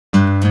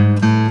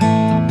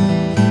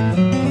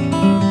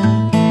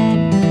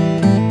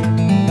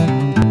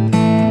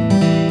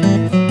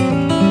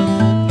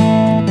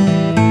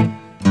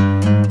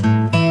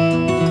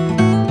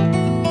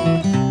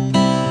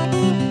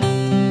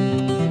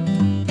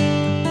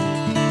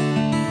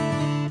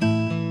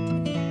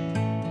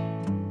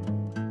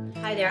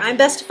Hi there, I'm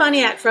Beth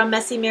Steffaniak from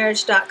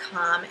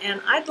messymarriage.com,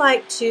 and I'd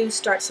like to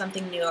start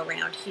something new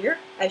around here.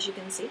 As you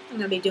can see, I'm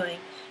going to be doing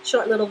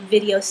short little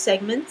video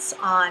segments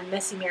on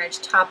messy marriage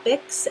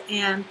topics,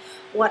 and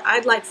what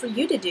I'd like for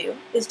you to do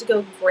is to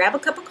go grab a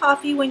cup of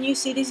coffee when you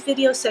see these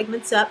video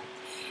segments up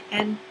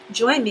and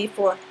join me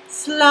for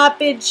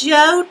Sloppy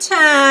Joe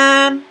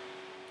time.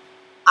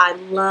 I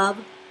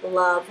love,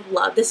 love,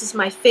 love. This is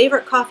my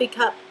favorite coffee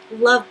cup.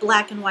 Love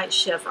black and white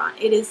chevron.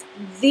 It is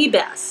the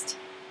best.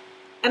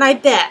 And I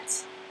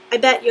bet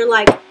you're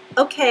like,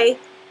 okay,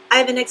 I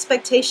have an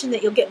expectation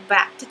that you'll get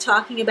back to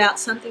talking about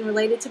something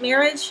related to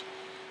marriage.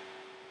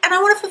 And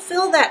I want to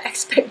fulfill that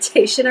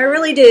expectation. I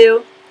really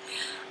do.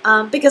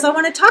 Because I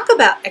want to talk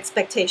about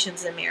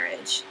expectations in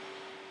marriage.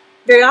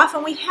 Very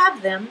often we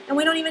have them, and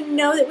we don't even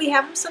know that we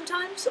have them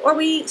sometimes. Or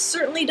we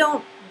certainly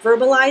don't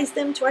verbalize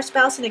them to our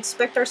spouse and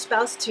expect our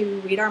spouse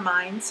to read our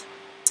minds.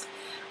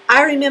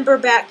 I remember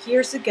back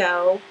years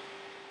ago,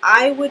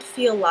 I would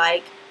feel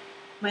like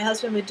my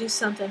husband would do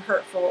something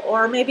hurtful,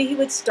 or maybe he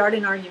would start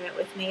an argument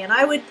with me, and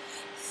I would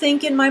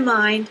think in my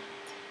mind,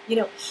 you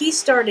know, he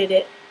started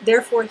it,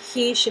 therefore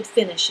he should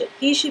finish it.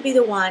 He should be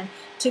the one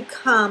to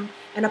come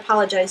and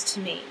apologize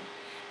to me.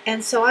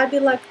 And so I'd be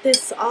like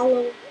this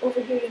all over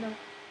here, you know,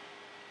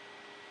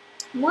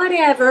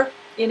 whatever,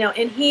 you know,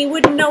 and he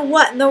wouldn't know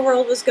what in the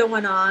world was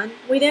going on.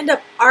 We'd end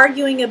up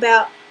arguing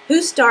about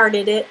who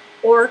started it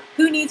or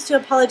who needs to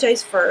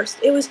apologize first.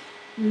 It was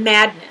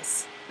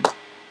madness.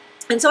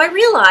 And so I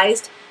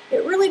realized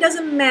it really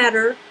doesn't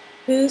matter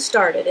who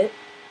started it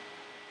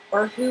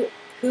or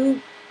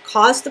who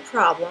caused the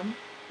problem.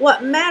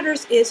 What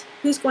matters is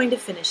who's going to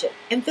finish it,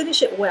 and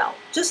finish it well.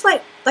 Just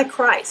like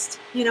Christ.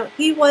 You know,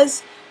 he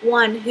was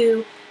one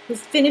who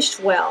finished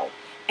well,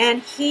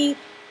 and he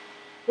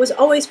was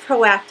always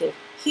proactive.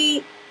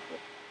 He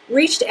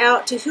reached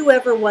out to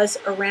whoever was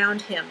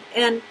around him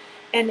and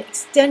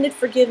extended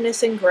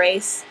forgiveness and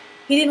grace.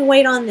 He didn't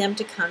wait on them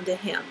to come to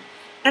him.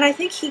 And I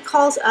think he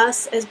calls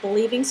us as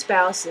believing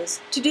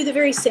spouses to do the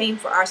very same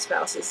for our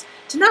spouses,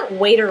 to not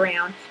wait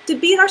around, to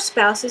beat our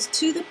spouses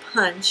to the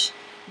punch,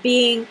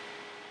 being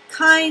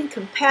kind,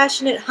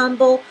 compassionate,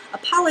 humble,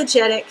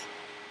 apologetic,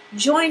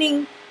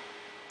 joining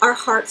our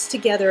hearts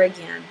together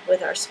again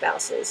with our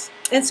spouses.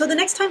 And so the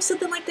next time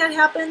something like that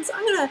happens,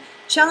 I'm going to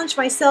challenge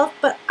myself,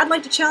 but I'd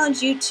like to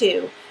challenge you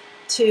too,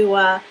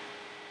 to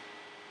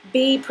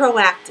be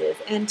proactive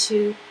and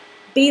to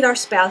beat our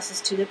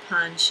spouses to the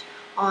punch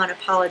on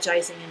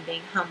apologizing and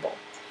being humble.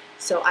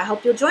 So I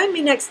hope you'll join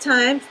me next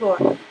time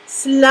for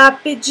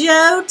Sloppy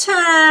Joe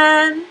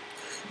time.